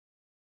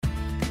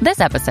This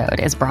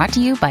episode is brought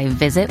to you by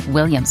Visit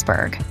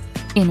Williamsburg.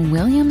 In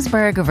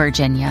Williamsburg,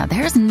 Virginia,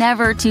 there's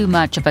never too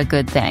much of a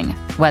good thing.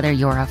 Whether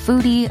you're a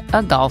foodie,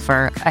 a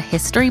golfer, a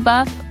history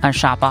buff, a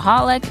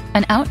shopaholic,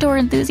 an outdoor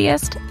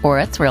enthusiast, or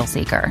a thrill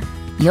seeker,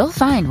 you'll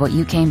find what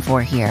you came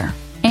for here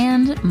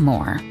and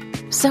more.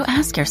 So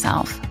ask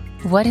yourself,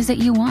 what is it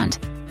you want?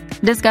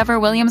 Discover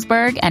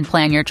Williamsburg and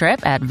plan your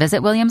trip at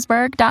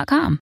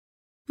visitwilliamsburg.com.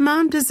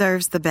 Mom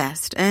deserves the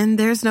best, and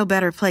there's no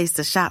better place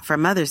to shop for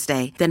Mother's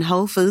Day than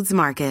Whole Foods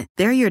Market.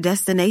 They're your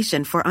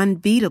destination for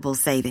unbeatable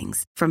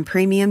savings, from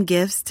premium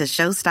gifts to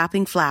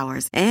show-stopping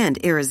flowers and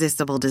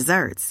irresistible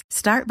desserts.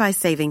 Start by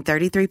saving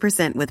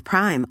 33% with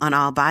Prime on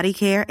all body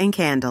care and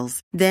candles.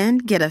 Then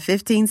get a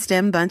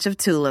 15-stem bunch of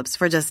tulips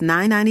for just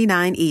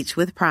 $9.99 each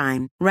with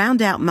Prime.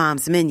 Round out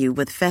Mom's menu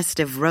with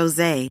festive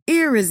rosé,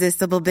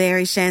 irresistible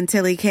berry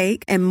chantilly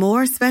cake, and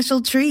more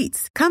special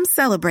treats. Come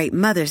celebrate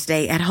Mother's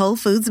Day at Whole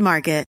Foods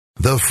Market.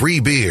 The Free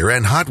Beer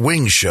and Hot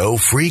Wings Show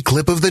free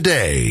clip of the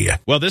day.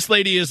 Well, this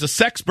lady is a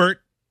sexpert.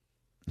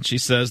 She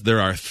says there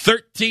are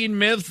 13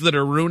 myths that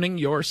are ruining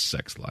your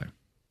sex life.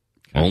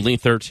 Only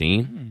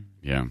 13?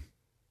 Yeah.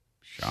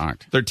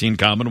 Shocked. 13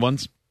 common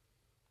ones.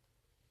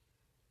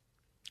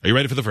 Are you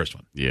ready for the first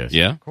one? Yes.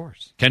 Yeah. Of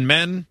course. Can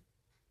men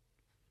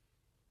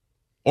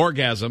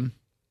orgasm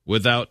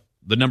without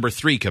the number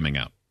 3 coming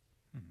out?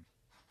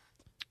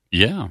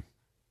 Yeah. I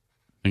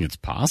think it's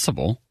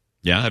possible.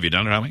 Yeah, have you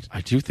done it, Howie?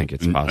 I do think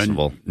it's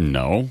possible.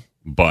 No,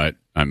 but,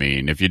 I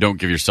mean, if you don't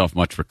give yourself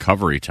much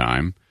recovery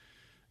time,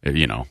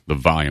 you know, the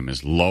volume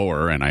is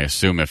lower, and I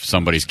assume if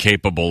somebody's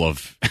capable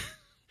of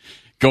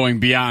going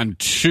beyond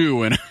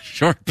 2 in a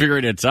short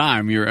period of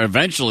time, you're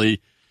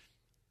eventually,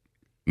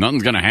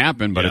 nothing's going to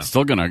happen, but it's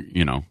still going to,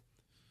 you know,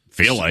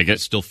 feel like it.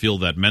 Still feel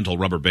that mental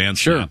rubber band.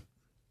 Sure. Snap.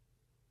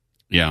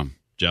 Yeah.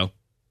 Joe?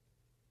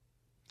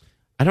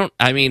 I'm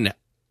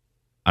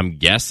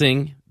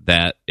guessing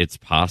that it's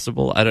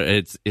possible.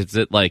 Is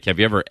it like, have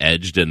you ever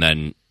edged and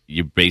then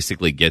you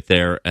basically get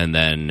there and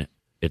then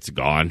it's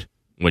gone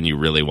when you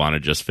really want to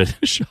just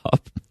finish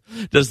up?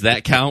 Does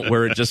that count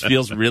where it just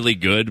feels really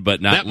good, but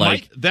not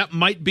that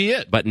might be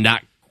it, but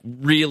not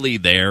really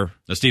there?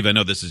 Now, Steve, I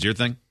know this is your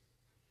thing.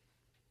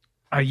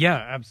 Yeah,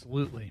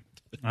 absolutely.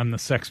 I'm the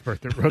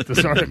sexpert that wrote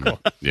this article.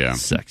 Yeah.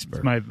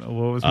 Sexpert.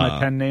 What was my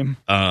pen name?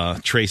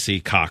 Tracy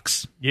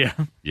Cox. Yeah.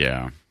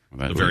 Yeah.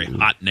 A very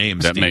hot name,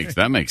 that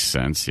Steve. makes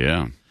sense,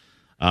 yeah.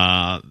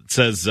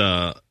 Says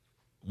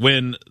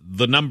when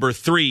the number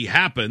 3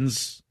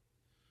 happens,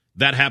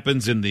 that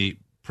happens in the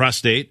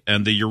prostate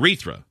and the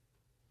urethra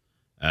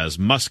as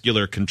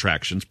muscular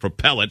contractions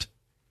propel it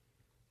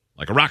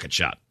like a rocket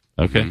shot.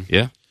 Okay,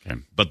 yeah.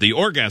 Okay. But the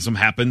orgasm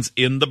happens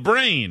in the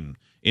brain.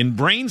 In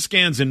brain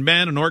scans in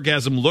men, an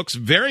orgasm looks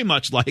very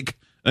much like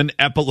an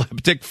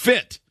epileptic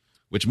fit,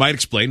 which might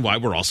explain why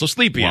we're also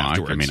sleepy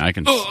afterwards. I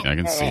can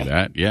see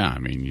that. Yeah, I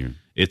mean,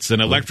 it's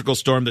an electrical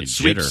storm that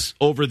sweeps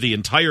over the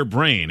entire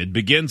brain. It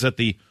begins at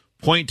the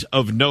point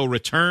of no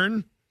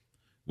return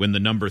when the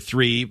number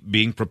 3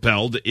 being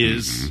propelled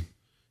is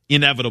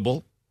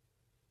inevitable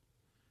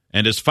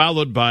and is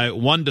followed by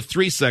 1 to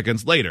 3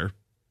 seconds later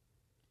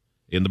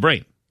in the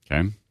brain.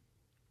 Okay.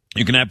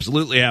 You can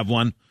absolutely have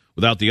one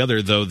without the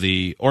other, though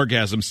the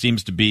orgasm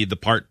seems to be the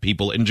part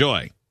people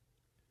enjoy.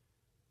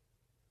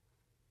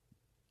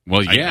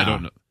 Well, yeah. I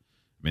don't know.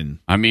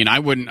 I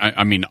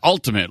wouldn't.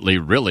 Ultimately,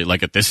 really,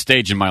 like at this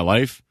stage in my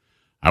life,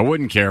 I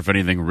wouldn't care if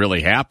anything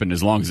really happened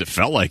as long as it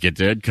felt like it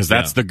did, because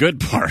that's the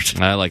good part.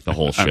 I like the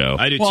whole show.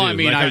 I do too.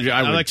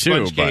 I like too,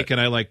 sponge cake and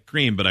I like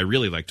cream, but I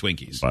really like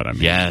Twinkies. But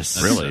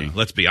yes, really,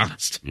 let's be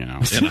honest. You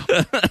know.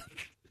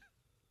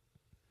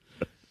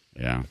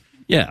 Yeah.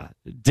 Yeah.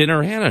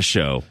 Dinner and a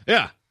show.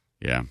 Yeah.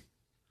 Yeah.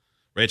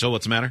 Rachel,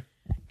 what's the matter?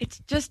 It's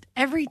just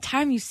every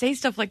time you say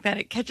stuff like that,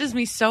 it catches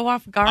me so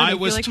off guard. I feel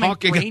like my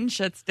brain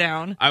shuts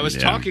down. I was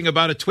talking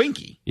about a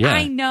Twinkie. Yeah,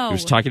 I know. He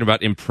was talking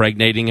about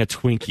impregnating a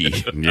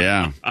Twinkie.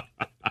 Yeah.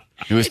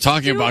 He was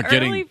talking about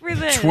getting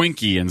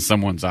Twinkie in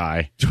someone's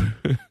eye.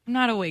 I'm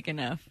not awake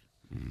enough.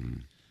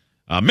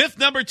 Myth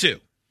number 2.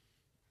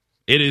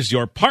 It is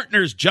your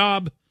partner's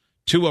job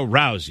to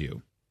arouse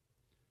you.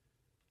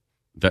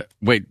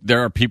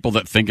 There are people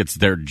that think it's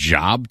their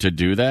job to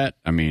do that?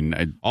 I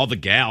mean... all the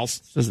gals.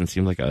 This doesn't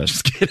seem like a...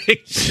 Just kidding.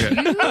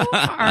 You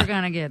are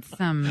going to get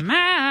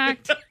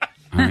smacked.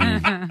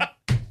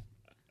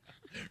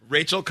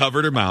 Rachel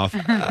covered her mouth,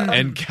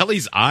 and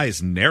Kelly's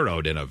eyes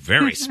narrowed in a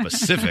very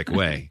specific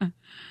way.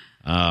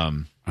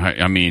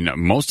 I mean,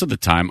 most of the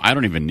time, I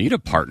don't even need a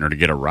partner to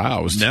get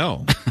aroused.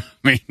 No. I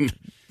mean...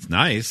 It's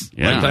nice.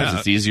 Yeah. Sometimes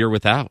it's easier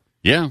without.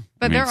 Yeah.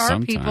 But there are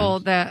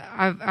people that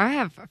I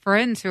have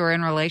friends who are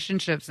in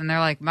relationships and they're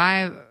like,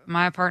 my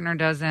partner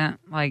doesn't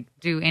like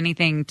do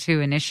anything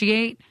to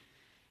initiate.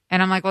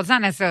 And I'm like, well, it's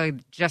not necessarily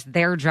just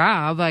their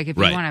job. Like if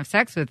you want to have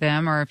sex with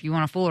them or if you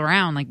want to fool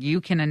around, like you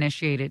can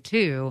initiate it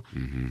too.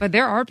 Mm-hmm. But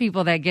there are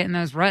people that get in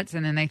those ruts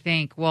and then they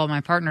think, well,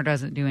 my partner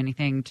doesn't do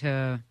anything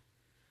to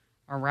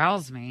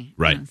arouse me.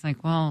 Right. And it's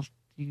like, well,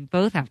 you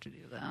both have to do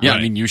that. Yeah. Right.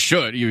 I mean, you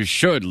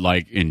should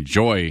like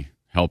enjoy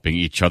helping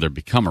each other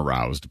become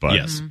aroused, but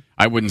yes.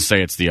 I wouldn't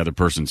say it's the other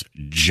person's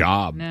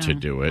job to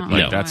do it.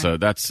 Like that's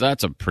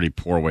a pretty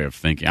poor way of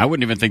thinking. I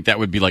wouldn't even think that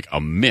would be like a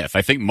myth.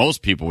 I think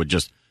most people would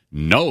just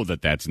know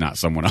that that's not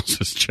someone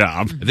else's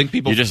job. I think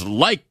people you just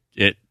like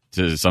it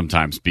to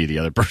sometimes be the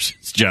other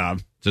person's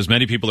job. Says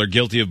many people are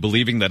guilty of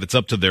believing that it's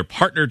up to their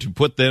partner to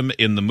put them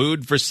in the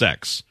mood for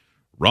sex.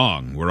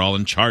 Wrong. We're all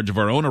in charge of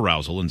our own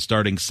arousal, and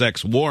starting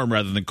sex warm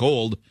rather than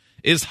cold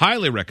is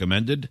highly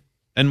recommended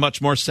and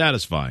much more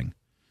satisfying.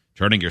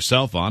 Turning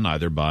yourself on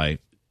either by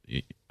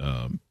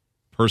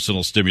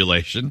personal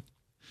stimulation,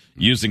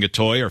 using a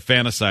toy, or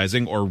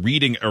fantasizing or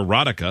reading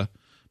erotica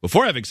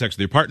before having sex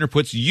with your partner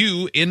puts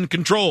you in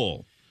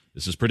control.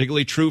 This is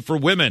particularly true for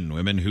women.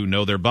 Women who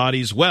know their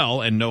bodies well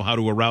and know how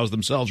to arouse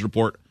themselves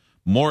report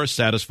more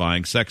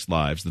satisfying sex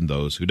lives than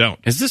those who don't.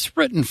 Is this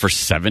written for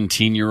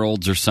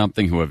 17-year-olds or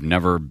something who have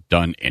never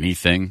done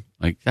anything?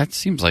 Like, that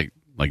seems like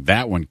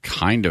that one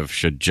kind of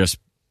should just...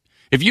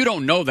 If you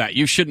don't know that,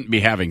 you shouldn't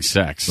be having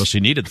sex. Well, she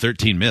needed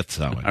 13 myths,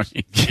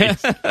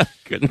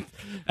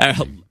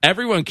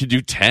 Everyone could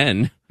do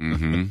 10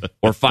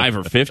 or 5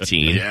 or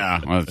 15.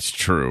 Yeah, well, that's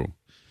true.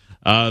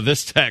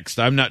 This text,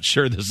 I'm not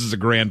sure this is a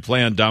grand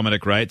plan,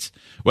 Dominic writes.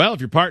 Well, if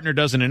your partner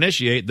doesn't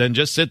initiate, then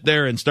just sit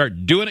there and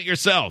start doing it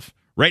yourself,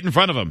 right in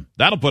front of him.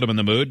 That'll put him in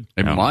the mood.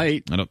 It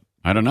might.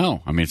 I don't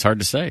know. I mean, it's hard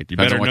to say.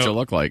 Depends on what you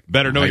look like.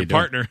 Better know your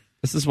partner.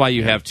 This is why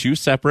you have 2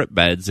 separate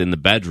beds in the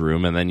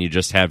bedroom, and then you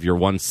just have your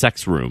one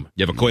sex room.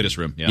 You have a coitus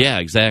room. Yeah,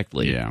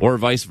 exactly. Yeah. Or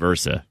vice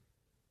versa.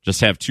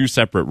 Just have 2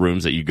 separate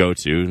rooms that you go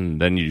to,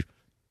 and then you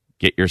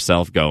get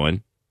yourself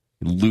going,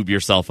 lube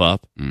yourself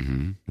up,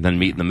 and then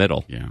meet in the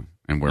middle. Yeah,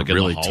 and wear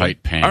really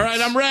tight pants. All right,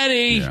 I'm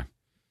ready. Yeah.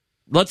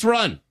 Let's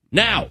run.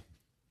 Now.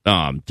 Oh,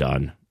 I'm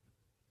done.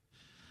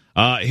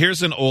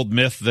 Here's an old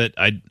myth that,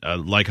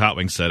 like Hot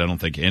Wings said, I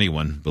don't think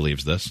anyone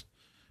believes this.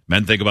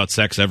 Men think about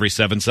sex every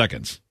 7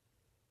 seconds.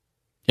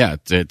 Yeah,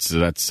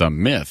 that's a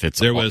myth.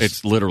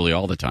 It's literally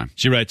all the time.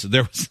 She writes,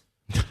 there was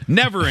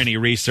never any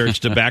research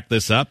to back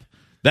this up.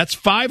 That's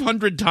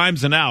 500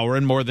 times an hour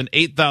and more than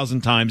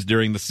 8,000 times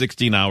during the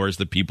 16 hours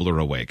that people are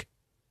awake.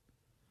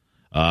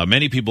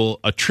 Many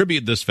people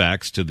attribute this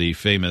fact to the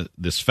famous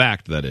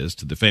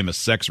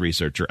sex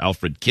researcher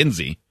Alfred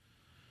Kinsey.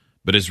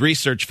 But his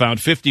research found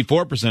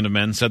 54% of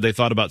men said they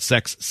thought about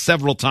sex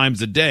several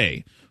times a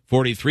day.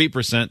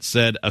 43%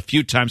 said a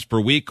few times per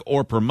week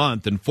or per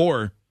month, and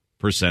 4%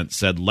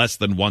 said less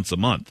than once a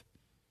month.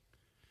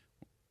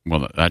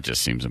 Well, that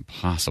just seems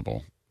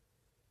impossible.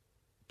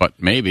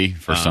 But maybe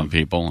for some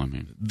people, I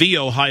mean. The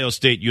Ohio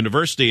State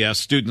University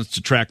asked students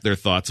to track their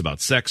thoughts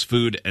about sex,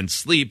 food, and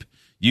sleep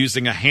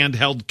using a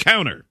handheld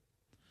counter.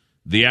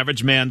 The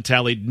average man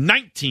tallied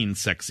 19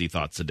 sexy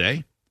thoughts a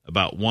day,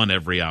 about 1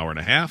 every hour and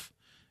a half,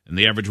 and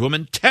the average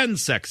woman 10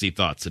 sexy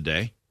thoughts a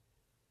day,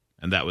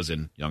 and that was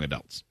in young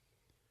adults.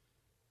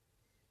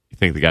 You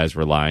think the guys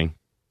were lying?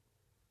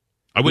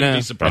 I wouldn't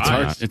be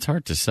surprised. It's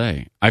hard to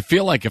say. I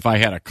feel like if I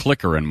had a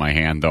clicker in my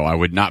hand, though, I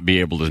would not be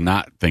able to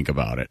not think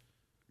about it.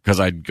 Because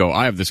I'd go,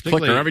 I have this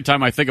clicker. Every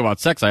time I think about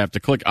sex, I have to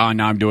click. Oh,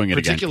 now I'm doing it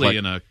again.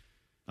 Particularly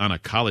on a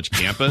college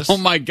campus. Oh,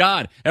 my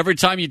God. Every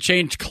time you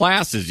change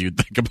classes, you'd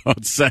think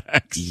about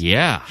sex.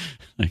 Yeah.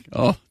 Like,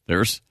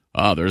 there's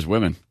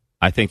women.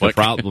 I think the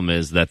problem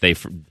is that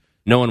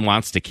no one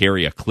wants to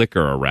carry a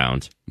clicker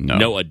around.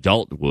 No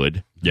adult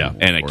would. Yeah.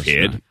 And a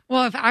kid. Not.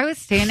 Well, if I was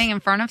standing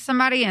in front of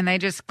somebody and they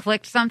just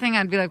clicked something,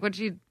 I'd be like,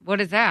 what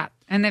is that?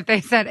 And if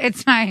they said,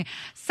 it's my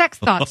sex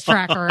thoughts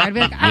tracker, I'd be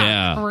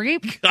like,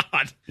 creep.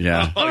 God.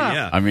 Yeah. Oh,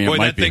 yeah. I mean, it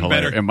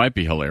might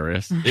be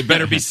hilarious. It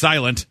better be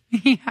silent.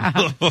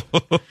 Yeah.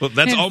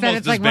 That's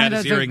almost as bad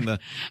as hearing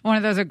one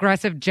of those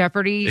aggressive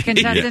Jeopardy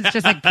contestants,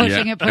 just like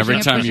pushing it, Every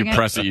time you it.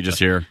 press it, you just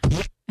hear.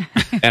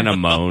 And a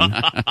moan.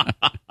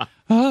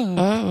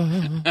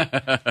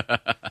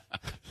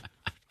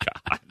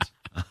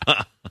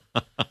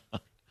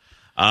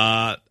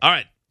 All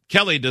right.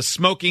 Kelly, does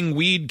smoking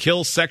weed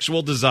kill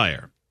sexual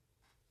desire?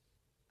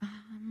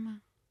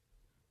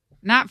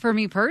 Not for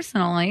me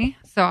personally,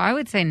 so I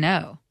would say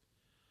no.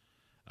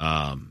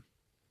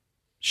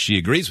 She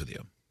agrees with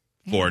you.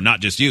 For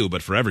not just you,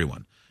 but for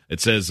everyone. It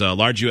says a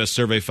large U.S.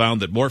 survey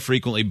found that more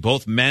frequently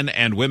both men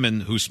and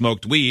women who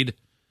smoked weed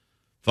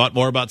thought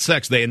more about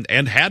sex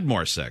and had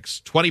more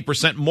sex.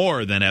 20%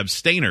 more than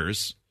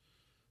abstainers.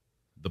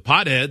 The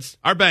potheads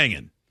are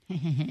banging.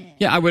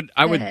 Yeah, I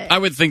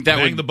would think that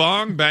bang the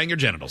bong, bang your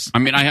genitals. I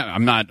mean,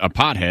 I'm not a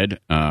pothead.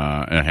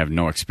 I have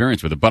no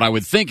experience with it, but I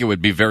would think it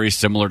would be very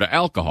similar to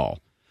alcohol.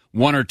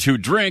 1 or 2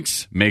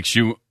 drinks makes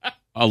you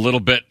a little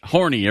bit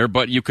hornier,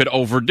 but you could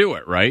overdo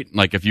it, right?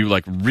 Like if you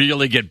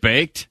really get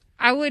baked.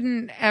 I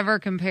wouldn't ever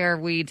compare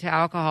weed to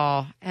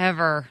alcohol,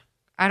 ever.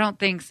 I don't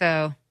think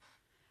so.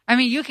 I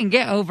mean, you can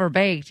get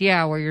overbaked,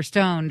 where you're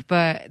stoned,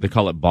 but... They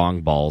call it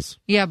bong balls.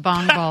 Yeah,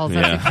 bong balls.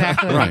 That's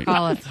exactly what I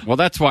call it. Well,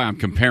 that's why I'm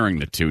comparing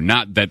the two.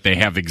 Not that they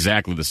have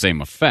exactly the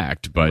same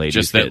effect, but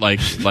just that,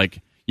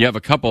 like you have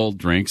a couple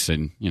drinks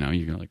and,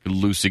 you're like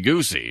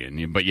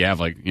loosey-goosey, but you have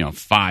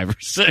 5 or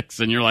 6,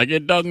 and you're like,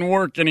 it doesn't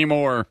work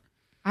anymore.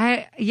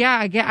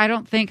 I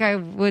don't think I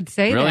would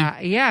say Really?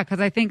 that. Yeah, because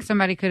I think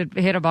somebody could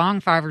hit a bong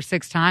 5 or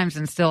 6 times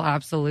and still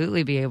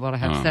absolutely be able to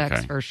have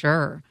sex for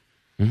sure.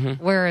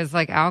 Mm-hmm. Whereas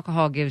like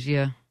alcohol gives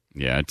you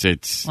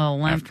it's a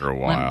limp, after a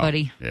while, limp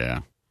buddy.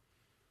 Yeah,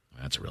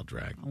 that's a real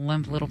drag. A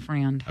limp little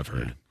friend. I've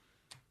heard.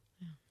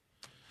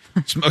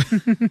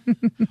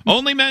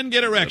 Only men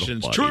get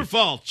erections. True or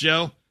false,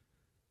 Joe?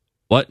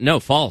 What? No,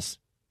 false.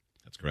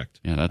 That's correct.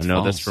 Yeah, that's I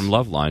know false. this from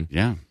Loveline.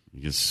 Yeah,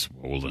 he gets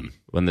swollen.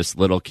 When this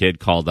little kid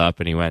called up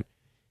and he went,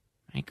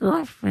 my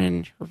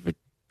girlfriend,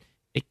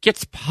 it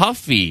gets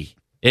puffy.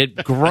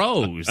 It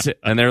grows.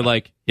 And they're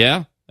like,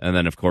 yeah. And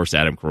then, of course,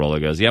 Adam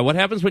Carolla goes, yeah, what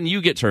happens when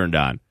you get turned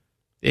on?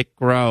 It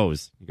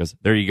grows. He goes,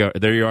 there you go.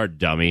 There you are,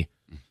 dummy.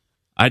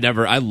 I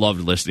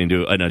loved listening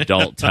to an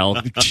adult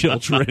tell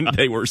children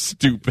they were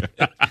stupid.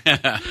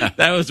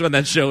 That was when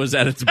that show was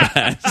at its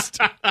best.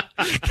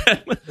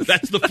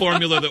 That's the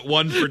formula that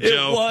won for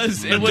Joe.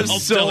 It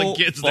was so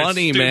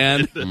funny,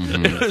 man.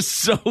 Mm-hmm. It was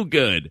so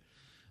good.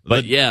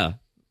 But yeah.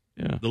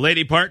 The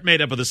lady part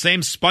made up of the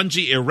same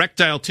spongy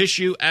erectile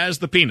tissue as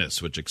the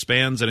penis, which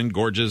expands and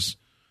engorges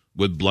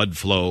with blood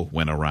flow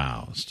when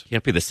aroused.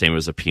 Can't be the same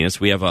as a penis.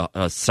 We have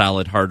a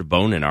solid hard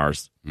bone in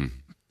ours.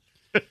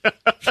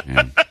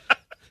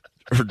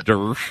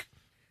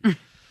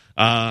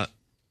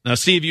 Now,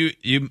 Steve,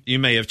 you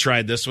may have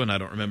tried this one. I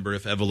don't remember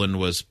if Evelyn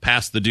was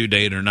past the due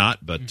date or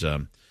not, but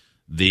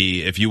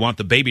if you want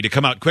the baby to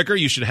come out quicker,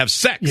 you should have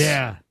sex.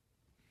 Yeah,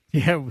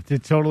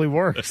 it totally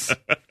works.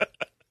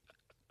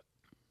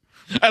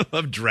 I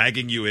love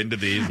dragging you into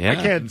these. Yeah. I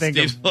can't think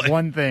of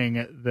one thing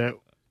that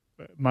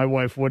my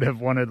wife would have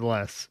wanted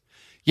less.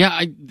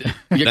 Yeah,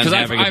 because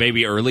having a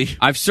baby early.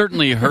 I've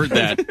certainly heard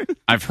that.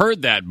 I've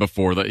heard that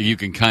before, that you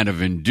can kind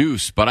of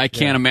induce, but I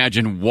can't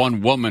imagine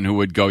one woman who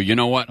would go, you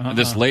know what,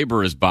 this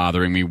labor is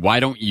bothering me. Why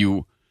don't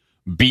you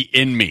be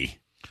in me?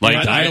 Like,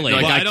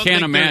 I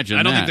can't imagine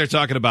I don't think they're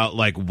talking about,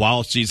 like,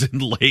 while she's in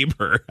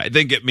labor. I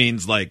think it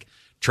means, like,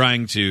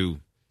 trying to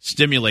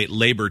stimulate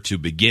labor to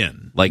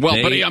begin. Like,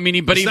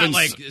 it's not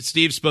like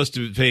Steve's supposed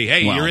to say,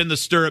 "Hey, you're in the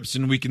stirrups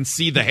and we can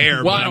see the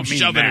hair, but I'm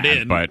shoving it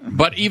in."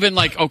 But even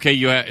like,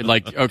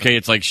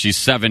 it's like she's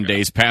 7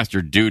 days past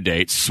her due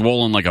date,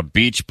 swollen like a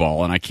beach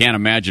ball, and I can't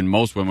imagine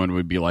most women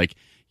would be like,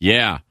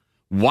 "Yeah,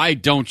 why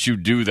don't you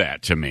do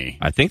that to me?"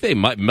 I think they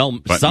might.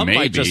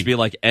 Might just be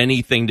like,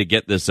 anything to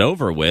get this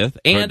over with,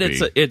 and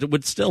it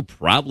would still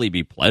probably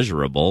be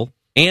pleasurable,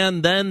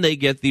 and then they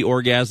get the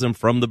orgasm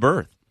from the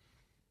birth.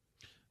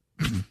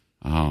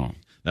 Oh,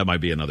 that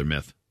might be another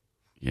myth.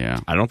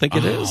 Yeah, I don't think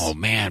it is. Oh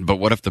man, but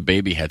what if the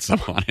baby had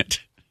some on it?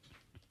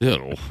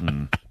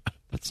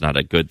 That's not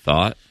a good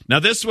thought.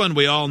 Now this one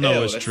we all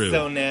know is true.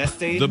 So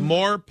nasty. The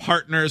more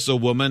partners a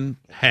woman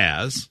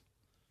has,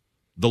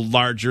 the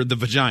larger the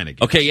vagina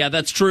gets. Okay, yeah,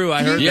 that's true.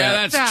 I heard that.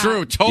 Yeah, that's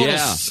true. Total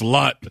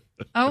slut.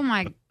 Oh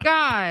my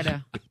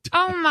God.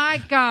 Oh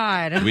my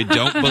God. We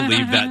don't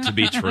believe that to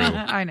be true.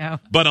 I know.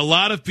 But a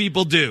lot of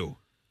people do.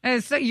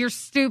 So you're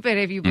stupid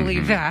if you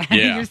believe that.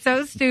 Yeah. You're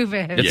so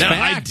stupid.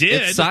 I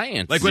did. It's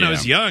science. Like when I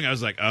was young, I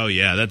was like, "Oh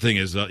yeah, that thing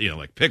is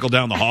like pickle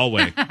down the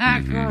hallway."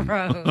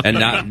 Gross.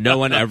 And no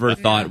one ever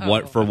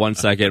thought for 1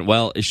 second,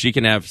 well, she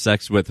can have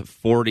sex with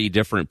 40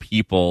 different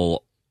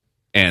people,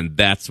 and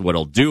that's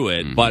what'll do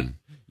it. But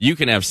you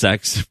can have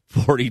sex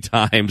 40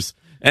 times,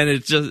 and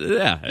it's just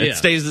it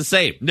stays the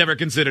same. Never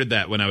considered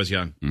that when I was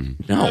young.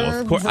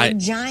 No, of course.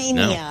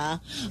 Vagina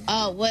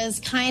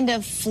was kind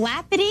of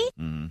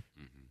flappity.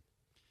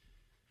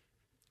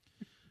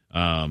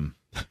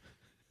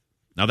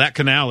 Now that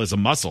canal is a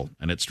muscle,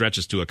 and it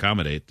stretches to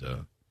accommodate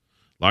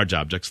large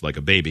objects like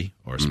a baby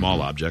or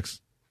small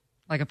objects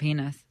like a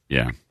penis.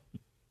 Yeah.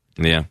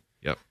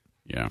 Yep.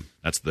 Yeah.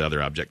 That's the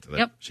other object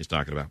that she's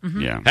talking about.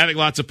 Mm-hmm. Yeah. Having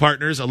lots of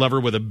partners, a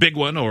lover with a big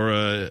one,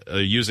 or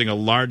using a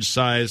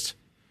large-sized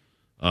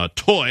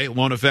toy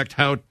won't affect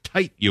how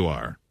tight you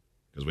are,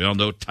 because we all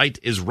know tight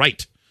is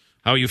right.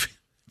 How you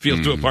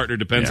feel to a partner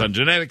depends on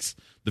genetics,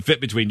 the fit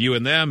between you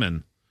and them,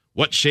 and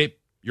what shape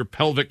your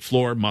pelvic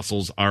floor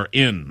muscles are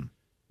in.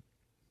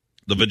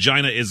 The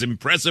vagina is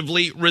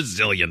impressively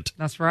resilient.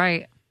 That's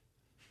right.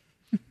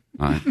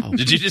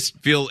 Did you just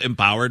feel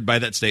empowered by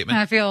that statement?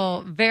 I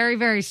feel very,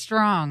 very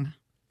strong.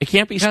 It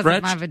can't be because stretched.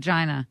 Of my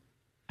vagina.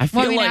 I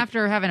feel like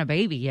after having a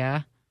baby,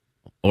 yeah.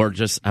 Or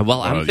just,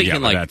 I'm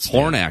thinking like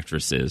porn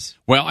actresses.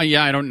 Well,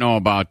 I don't know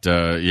about,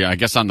 I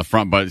guess on the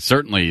front, but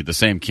certainly the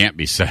same can't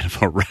be said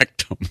of a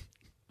rectum.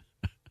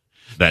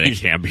 That it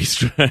can't be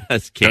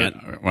stretched.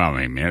 Well,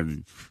 I mean,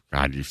 man,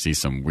 God, you see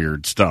some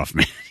weird stuff,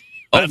 man.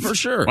 For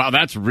sure. Wow,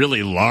 that's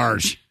really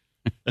large.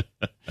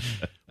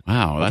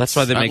 Wow, that's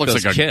why they make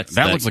those kits.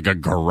 That looks like a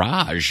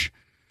garage.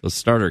 Those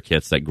starter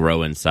kits that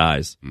grow in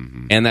size.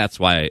 Mm-hmm. And that's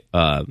why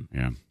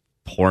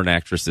porn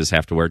actresses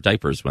have to wear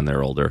diapers when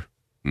they're older.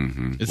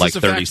 Mm-hmm. Is like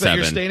this a 37. fact that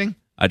you're stating?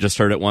 I just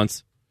heard it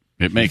once.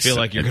 It makes you feel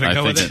like you're going to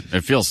go with it?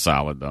 It feels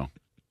solid, though.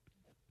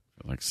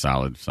 Like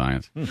solid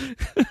science.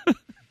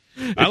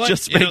 It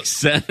just makes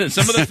sense.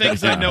 Some of the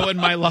things I know in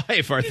my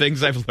life are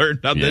things I've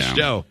learned on this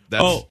show.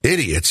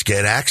 Idiots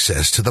get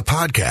access to the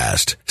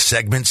podcast,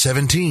 segment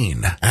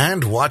 17,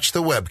 and watch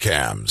the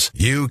webcams.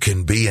 You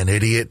can be an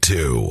idiot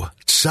too.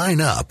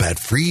 Sign up at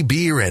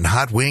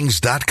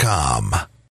freebeerandhotwings.com.